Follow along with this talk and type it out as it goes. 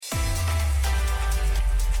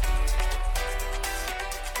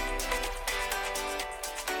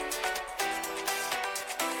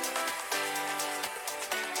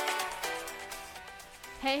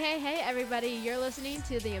Hey, everybody. You're listening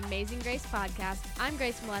to the Amazing Grace podcast. I'm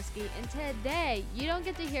Grace Molesky, and today you don't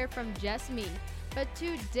get to hear from just me, but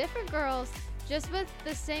two different girls, just with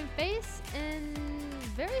the same face and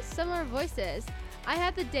very similar voices. I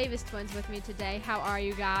have the Davis twins with me today. How are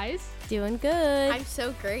you guys? Doing good. I'm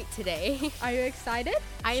so great today. Are you excited?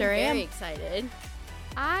 I am very excited.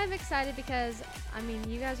 I'm excited because,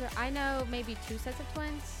 you guys are, I know maybe two sets of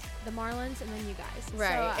twins, the Marlins and then you guys.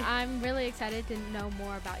 Right. So I'm really excited to know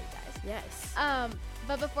more about you guys. Yes.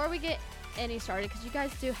 But before we get any started, because you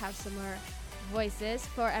guys do have similar voices,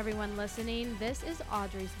 for everyone listening, this is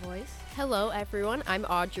Audrey's voice. Hello, everyone. I'm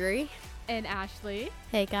Audrey. And Ashlee.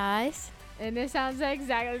 Hey, guys. And it sounds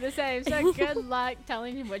exactly the same, so good luck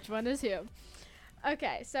telling you which one is who.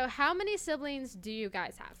 Okay, so how many siblings do you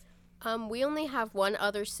guys have? We only have one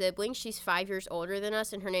other sibling. She's 5 years older than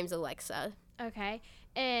us, and her name's Alexa. Okay.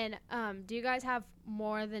 And do you guys have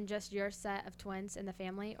more than just your set of twins in the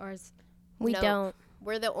family, or is We No. don't.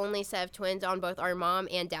 We're the only set of twins on both our mom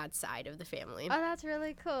and dad's side of the family. Oh, that's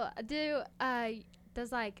really cool.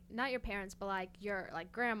 Does not your parents, but your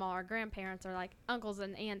grandma or grandparents or uncles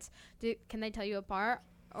and aunts, can they tell you apart,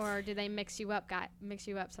 or do they mix you up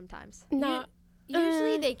sometimes? No.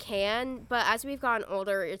 Usually they can, but as we've gotten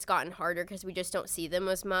older, it's gotten harder because we just don't see them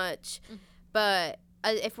as much. Mm-hmm. But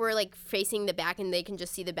if we're facing the back and they can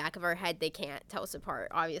just see the back of our head, they can't tell us apart,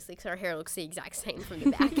 obviously, because our hair looks the exact same from the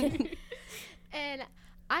back. And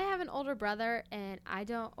I have an older brother, and I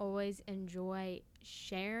don't always enjoy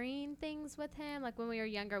sharing things with him. Like when we were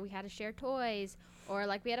younger, we had to share toys, or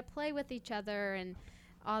we had to play with each other and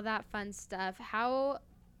all that fun stuff. How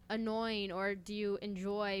annoying, or do you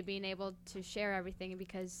enjoy being able to share everything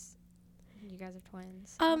because you guys are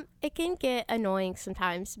twins? It can get annoying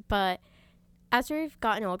sometimes, but as we've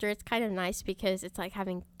gotten older, it's kind of nice because it's like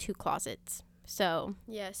having two closets. So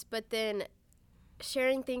Yes, but then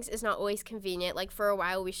sharing things is not always convenient. Like for a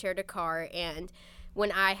while, we shared a car, and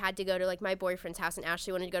when I had to go to my boyfriend's house and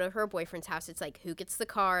Ashlee wanted to go to her boyfriend's house, it's who gets the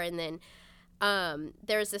car? And then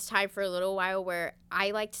there was this time for a little while where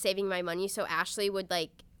I liked saving my money, so Ashlee would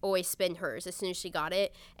always spend hers as soon as she got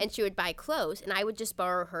it, and she would buy clothes, and I would just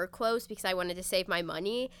borrow her clothes because I wanted to save my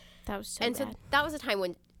money. that was so And bad. so that was a time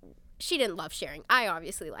when she didn't love sharing. I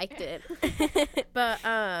obviously liked it. But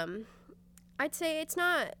I'd say it's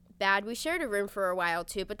not bad. We shared a room for a while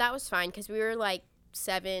too, but that was fine because we were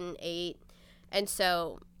 7, 8, and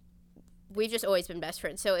so we've just always been best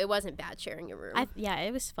friends, so it wasn't bad sharing a room.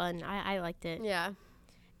 It was fun. I liked it. Yeah.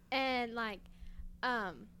 And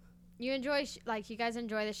you enjoy you guys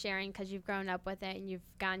enjoy the sharing because you've grown up with it and you've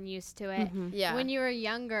gotten used to it. Mm-hmm. Yeah. When you were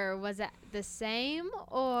younger, was it the same,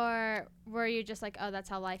 or were you just oh, that's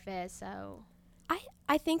how life is? So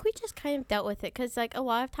I think we just kind of dealt with it because, a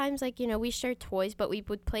lot of times, we shared toys, but we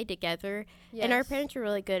would play together. Yes. And our parents were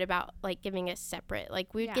really good about, giving us separate. We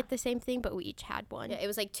would Yeah. get the same thing, but we each had one. Yeah, it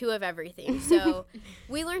was two of everything. So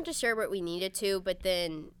we learned to share what we needed to, but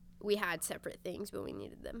then we had separate things when we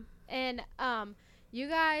needed them. and you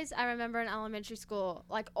guys, I remember in elementary school,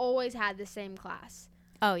 always had the same class.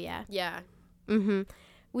 Oh, yeah. Yeah. Mm-hmm.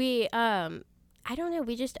 We, I don't know.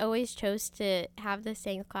 We just always chose to have the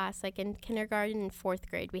same class. In kindergarten and 4th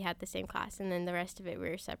grade, we had the same class, and then the rest of it we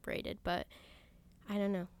were separated. But I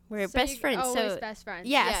don't know. We're So best you friends. Always So best friends.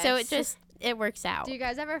 yeah. So Yes. it works out Do you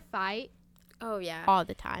guys ever fight? Oh, yeah. all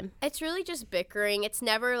the time. It's really just bickering. It's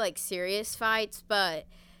never serious fights, but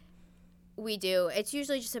we do. It's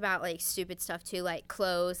usually just about stupid stuff too, like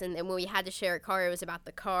clothes. And then when we had to share a car, it was about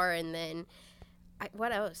the car. And then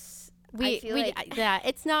what else?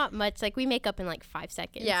 It's not much. We make up in 5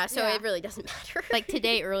 seconds. Yeah, so Yeah. it really doesn't matter.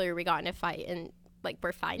 Today earlier we got in a fight and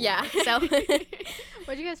we're fine. Yeah. now. So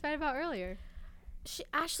What'd you guys fight about earlier?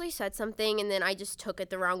 Ashley said something, and then I just took it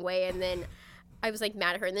the wrong way, and then I was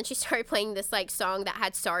mad at her, and then she started playing this song that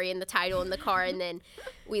had "Sorry" in the title in the car, and then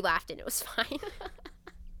we laughed, and it was fine.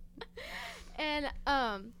 And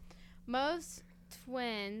most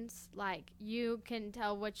twins, you can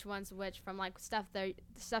tell which one's which from stuff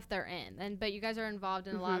they're in, but you guys are involved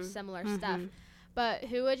in a lot of similar stuff. But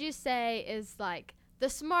who would you say is the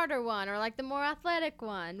smarter one, or the more athletic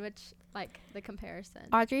one? Which the comparison?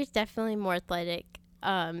 Audrey's definitely more athletic.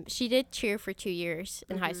 She did cheer for 2 years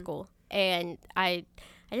in high school, and I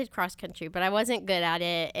did cross country, but I wasn't good at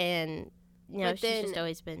it, and But she's then just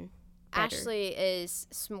always been better. Ashley is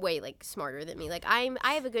way smarter than me. I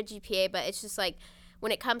have a good GPA, but it's just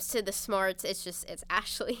when it comes to the smarts, it's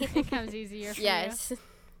Ashley. It comes easier for Yes. you.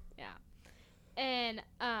 Yeah. And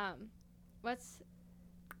what's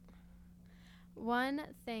one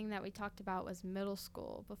thing that we talked about was middle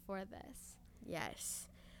school before this. Yes.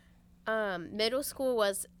 Middle school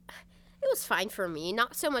was It was fine for me,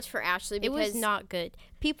 not so much for Ashlee because It was not good.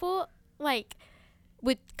 People, like,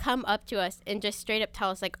 would come up to us and just straight up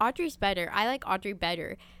tell us, like, Audrey's better. I like Audrey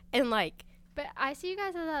better. And, like... But I see you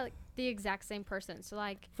guys as, like, the exact same person. So,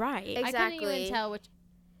 like... Right. I couldn't even tell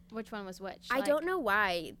which one was which. I don't know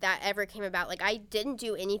why that ever came about. Like, I didn't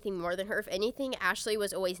do anything more than her. If anything, Ashlee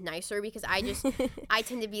was always nicer because I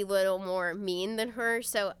tend to be a little more mean than her.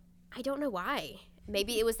 So I don't know why.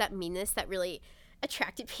 Maybe it was that meanness that really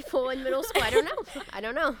attracted people in middle school. I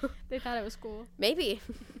don't know. They thought it was cool. Maybe.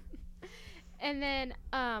 And then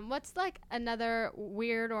what's, like, another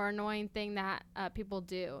weird or annoying thing that people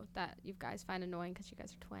do that you guys find annoying because you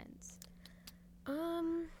guys are twins? Let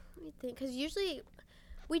me think. Because usually...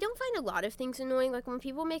 we don't find a lot of things annoying. Like, when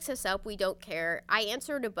people mix us up, we don't care. I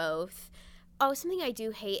answer to both. Oh, something I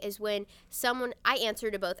do hate is when I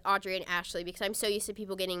answer to both Audrey and Ashlee because I'm so used to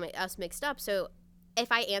people getting us mixed up. So if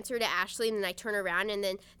I answer to Ashlee and then I turn around and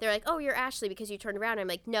then they're like, oh, you're Ashlee because you turned around. I'm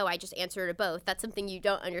like, no, I just answer to both. That's something you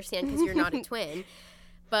don't understand because you're not a twin.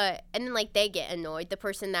 And then, like, they get annoyed. The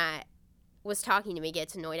person that was talking to me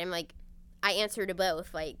gets annoyed. I'm like, I answer to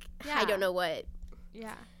both. Like, Yeah. I don't know what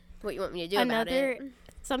you want me to do about it.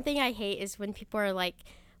 Something I hate is when people are like,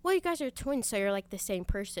 well, you guys are twins, so you're, like, the same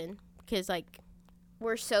person. Because, like...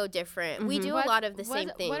 we're so different. Mm-hmm. We do a lot of the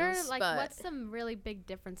same things. What's some really big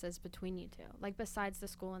differences between you two? Like, besides the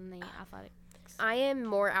school and the athletics? I am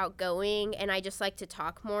more outgoing, and I just like to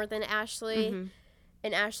talk more than Ashlee. Mm-hmm.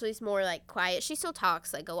 And Ashlee's more, like, quiet. She still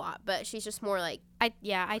talks, like, a lot, but she's just more, like... I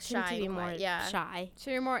tend Shy to be and more quiet, yeah. shy.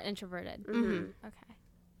 So you're more introverted. Mm-hmm. Okay.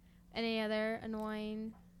 Any other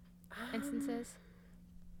annoying instances?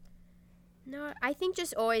 No, I think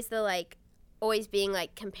just always always being,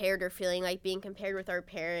 like, compared or feeling like being compared with our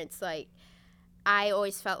parents. Like, I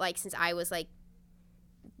always felt like since I was, like,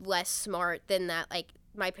 less smart than that, like,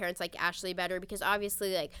 my parents like Ashlee better because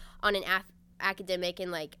obviously, like, on an academic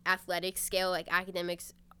and, like, athletic scale, like,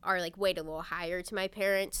 academics are, like, weighted a little higher to my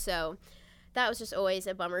parents. So that was just always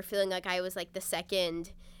a bummer, feeling like I was, like, the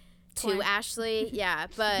second to Ashlee. Yeah,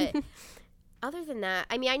 but other than that,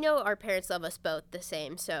 I mean, I know our parents love us both the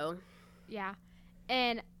same, so... Yeah.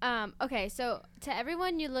 And, okay, so to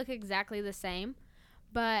everyone, you look exactly the same,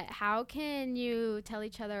 but how can you tell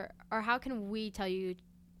each other, or how can we tell you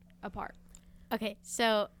apart? Okay,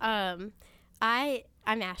 so, I'm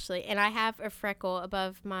Ashlee, and I have a freckle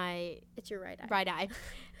above my... it's your right eye. Right eye.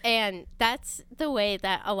 And that's the way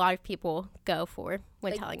that a lot of people go for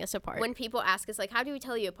when Like, telling us apart. When people ask us, like, how do we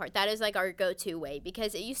tell you apart? That is, like, our go-to way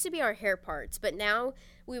because it used to be our hair parts, but now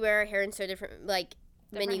we wear our hair in so different, like...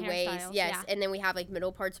 many ways, yes, yeah. and then we have, like,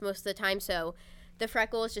 middle parts most of the time, so the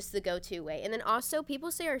freckle is just the go-to way. And then also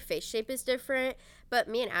people say our face shape is different, but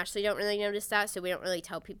me and Ashlee don't really notice that, so we don't really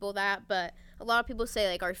tell people that, but a lot of people say,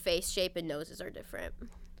 like, our face shape and noses are different.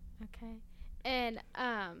 Okay. And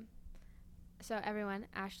so everyone,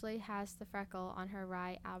 Ashlee has the freckle on her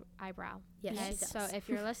right eyebrow. Yes, Okay? she does. So if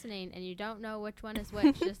you're listening and you don't know which one is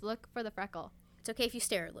which, just look for the freckle. It's okay if you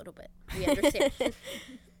stare a little bit. We understand.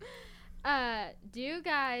 Do you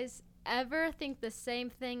guys ever think the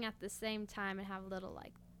same thing at the same time and have a little,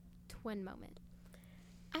 like, twin moment?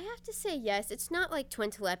 I have to say yes. It's not like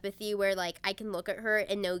twin telepathy where, like, I can look at her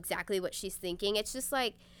and know exactly what she's thinking. It's just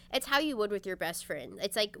like, it's how you would with your best friend.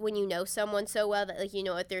 It's like when you know someone so well that, like, you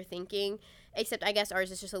know what they're thinking. Except I guess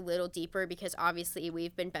ours is just a little deeper because obviously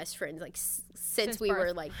we've been best friends, like, since we birth.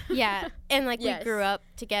 were, like... Yeah, and, like, Yes. we grew up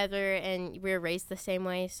together, and we were raised the same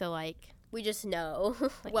way, so, like... we just know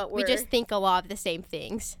like, what we just think a lot of the same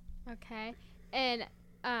things. Okay. And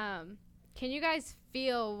can you guys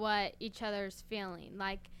feel what each other's feeling?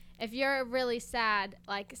 Like, if you're really sad,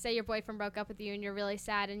 like, say your boyfriend broke up with you and you're really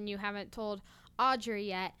sad and you haven't told Audrey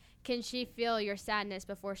yet, can she feel your sadness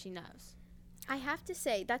before she knows? I have to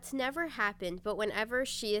say, that's never happened, but whenever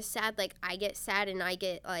she is sad, like, I get sad and I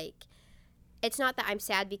get, like, it's not that I'm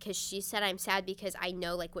sad because she said, I'm sad because I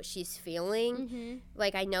know, like, what she's feeling. Mm-hmm.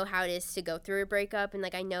 Like, I know how it is to go through a breakup, and,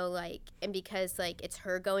 like, I know, like, and because, like, it's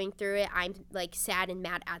her going through it, I'm, like, sad and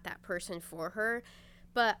mad at that person for her.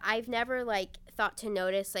 But I've never, like, thought to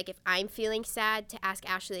notice, like, if I'm feeling sad, to ask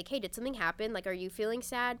Ashlee, like, hey, did something happen? Like, are you feeling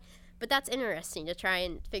sad? But that's interesting to try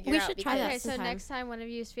and figure We out. should try that Okay, so sometime. next time one of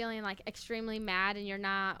you is feeling, like, extremely mad and you're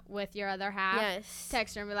not with your other half, Yes.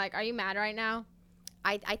 text her and be like, are you mad right now?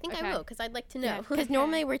 I think Okay. I will, because I'd like to know. Because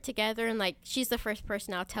normally we're together, and, like, she's the first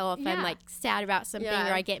person I'll tell if I'm, Yeah. like, sad about something Yeah.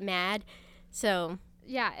 or I get mad. So,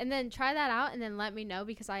 Yeah, and then try that out and then let me know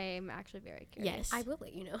because I am actually very curious. yes. I will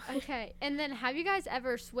let you know. Okay, and then have you guys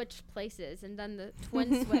ever switched places and done the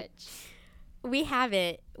twin switch? We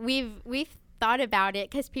haven't. We've thought about it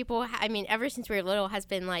because people, I mean, ever since we were little, has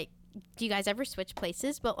been, like, do you guys ever switch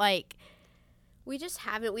places? But, like, We just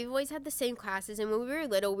haven't. We've always had the same classes, and when we were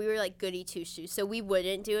little, we were like goody two shoes, so we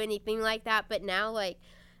wouldn't do anything like that. But now, like,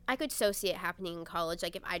 I could so see it happening in college.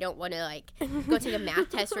 Like, if I don't want to like go take a math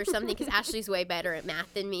test or something, because Ashley's way better at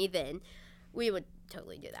math than me, then we would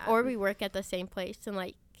totally do that. or we work at the same place, and,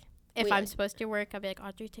 like, if I'm supposed to work, I'll be like,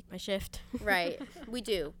 Audrey, take my shift. Right, we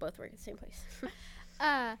do both work at the same place.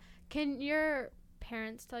 Can your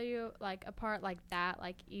parents tell you like apart like that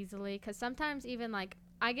like easily? Because sometimes even like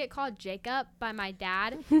I get called Jacob by my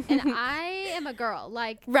dad, and I am a girl.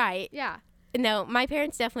 Like, Right. yeah. No, my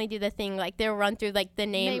parents definitely do the thing, like, they'll run through, like, the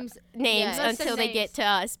names Yes. until they get to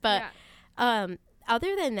us. But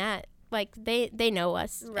other than that, like, they know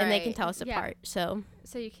us, and they can Right. tell us Yeah. apart. So,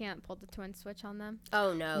 So you can't pull the twin switch on them.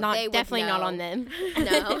 Oh no, not they would definitely not know. on them.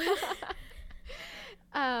 No.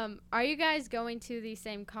 Are you guys going to the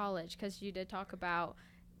same college? Because you did talk about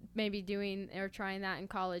maybe doing or trying that in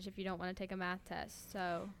college if you don't want to take a math test.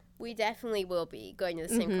 So We definitely will be going to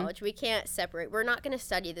the same college. We can't separate. We're not going to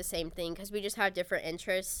study the same thing because we just have different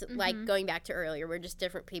interests. Like going back to earlier, we're just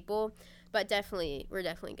different people. But we're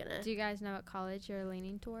definitely going to. do you guys know what college you're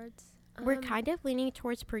leaning towards? We're kind of leaning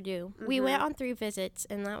towards Purdue. We went on 3 visits,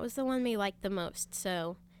 and that was the one we liked the most.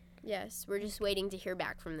 So, Yes, we're just waiting to hear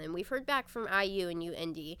back from them. We've heard back from IU and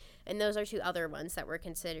UND, and those are 2 other ones that we're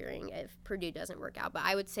considering if Purdue doesn't work out. But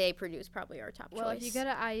I would say Purdue is probably our top Well, choice. if you go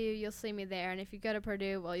to IU, you'll see me there. And if you go to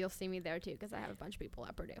Purdue, well, you'll see me there too because I have a bunch of people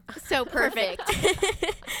at Purdue. so perfect.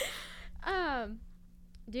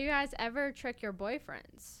 Do you guys ever trick your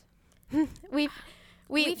boyfriends? We've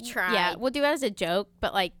tried. Yeah, we'll do it as a joke,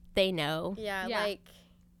 but, like, they know. Yeah, Yeah. like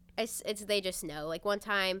it's they just know. Like one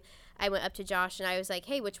time I went up to Josh and I was like,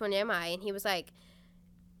 "Hey, which one am I?" And he was like,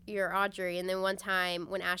 "You're Audrey." And then one time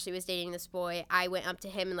when Ashley was dating this boy, I went up to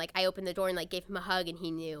him and like I opened the door and like gave him a hug and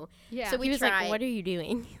he knew. Yeah. So we He was tried. like, what are you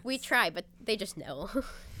doing? We try, but they just know.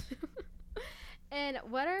 And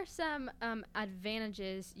what are some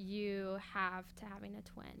advantages you have to having a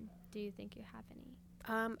twin? Do you think you have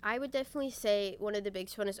any? I would definitely say one of the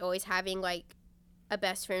biggest one is always having like a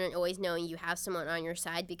best friend and always knowing you have someone on your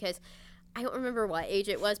side, because I don't remember what age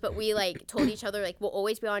it was, but we like told each other like we'll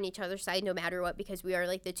always be on each other's side no matter what, because we are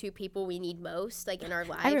like the 2 people we need most like in our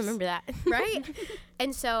lives. I remember that. Right?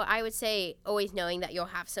 And so I would say always knowing that you'll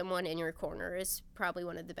have someone in your corner is probably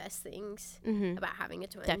one of the best things about having a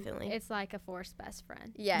twin. Definitely. It's like a forced best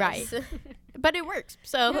friend. Yes. Right. But it works.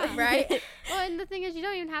 So, Yeah. Right? Well, and the thing is, you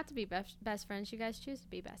don't even have to be best friends. You guys choose to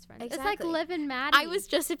be best friends. It's like Exactly. living Maddie. I was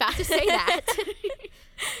just about to say that.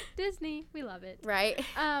 Disney. We love it. Right?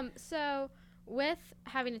 So with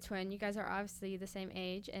having a twin, you guys are obviously the same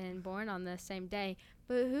age and born on the same day.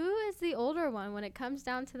 But who is the older one when it comes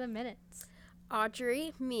down to the minutes?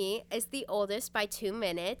 Audrey, me, is the oldest by 2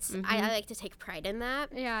 minutes. I like to take pride in that.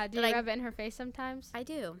 Yeah. Do But you I- rub it in her face sometimes? I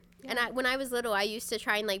do. Yeah. And when I was little, I used to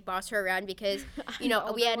try and like boss her around because, The you know,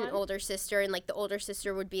 we older had an one? older sister, and like the older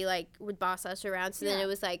sister would be like, would boss us around. So then Yeah. it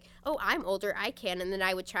was like, oh, I'm older, I can. And then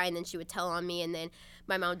I would try, and then she would tell on me. And then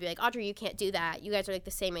my mom would be like, Audrey, you can't do that. You guys are like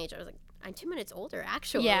the same age. I was like, I'm 2 minutes older,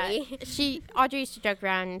 actually. yeah. Audrey used to joke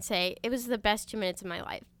around and say, it was the best 2 minutes of my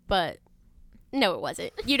life. But no, it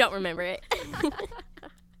wasn't. You don't remember it.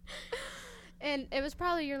 And it was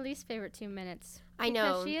probably your least favorite 2 minutes. I know.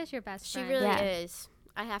 Because she is your best She friend. really Yeah. is.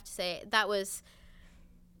 I have to say, that was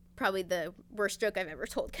probably the worst joke I've ever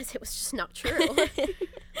told because it was just not true.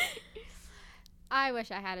 I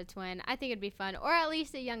wish I had a twin. I think it'd be fun, or at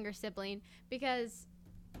least a younger sibling, because,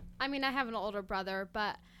 I mean, I have an older brother,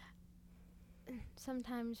 but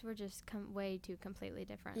sometimes we're just way too completely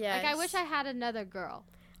different. Like, I wish Yes. I had another girl.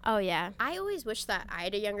 Oh, yeah. I always wish that I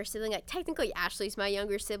had a younger sibling. Like, technically, Ashley's my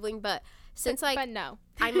younger sibling, but since, like, But no.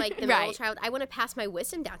 I'm, like, the middle Right. child, I want to pass my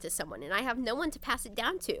wisdom down to someone, and I have no one to pass it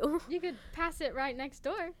down to. You could pass it right next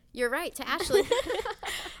door. You're right, to Ashley.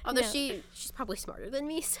 Although No. she's probably smarter than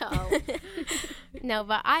me, so. No,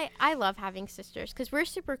 but I love having sisters because we're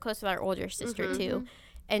super close with our older sister, too.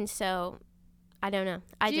 And so, I don't know.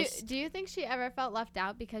 Do you think she ever felt left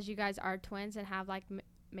out because you guys are twins and have, like,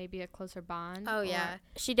 maybe a closer bond? Oh, Or- yeah.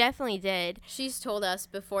 She definitely did. She's told us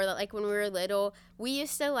before that, like, when we were little, we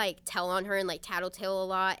used to, like, tell on her and, like, tattletale a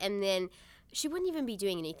lot, and then she wouldn't even be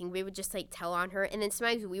doing anything. We would just, like, tell on her, and then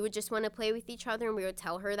sometimes we would just want to play with each other, and we would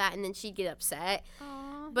tell her that, and then she'd get upset.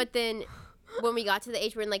 Aw. But then when we got to the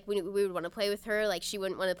age where, like, we would want to play with her, like, she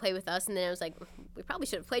wouldn't want to play with us, and then I was like, we probably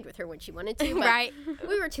should have played with her when she wanted to, but Right.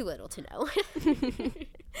 we were too little to know.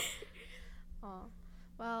 Aw.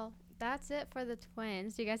 Well, that's it for the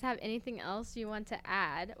twins. Do you guys have anything else you want to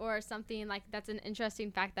add, or something like that's an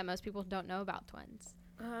interesting fact that most people don't know about twins?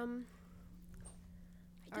 I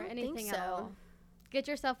Or don't anything think at so. all? Get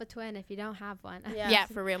yourself a twin if you don't have one. Yeah,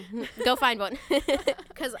 for real. Go find one.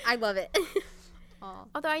 Because I love it. Aw.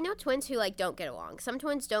 Although I know twins who like don't get along. Some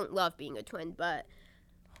twins don't love being a twin, but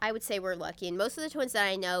I would say we're lucky. And most of the twins that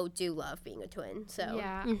I know do love being a twin. So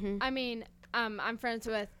Yeah. Mhm. I mean, I'm friends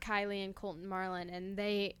with Kylie and Colton Marlin, and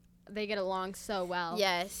they get along so well.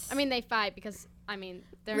 yes. I mean, they fight because, I mean,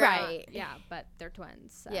 they're Right. not, yeah, but they're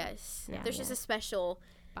twins. So yes. Yeah. There's just a special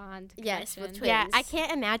bond. Yes, with connection. twins. Yeah, I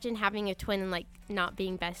can't imagine having a twin and like not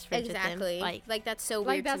being best friends exactly. with them. Like that's so Like,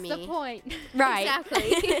 weird that's to the me. point. Right.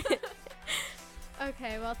 Exactly.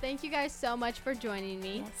 Okay, well, thank you guys so much for joining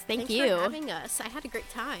me. Yes, thank Thanks you. for having us. I had a great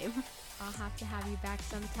time. I'll have to have you back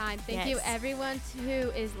sometime. Thank you, Yes. everyone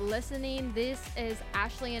who is listening. This is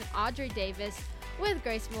Ashlee and Audrey Davis with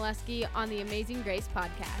Grace Molesky on the Amazing Grace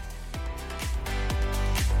podcast.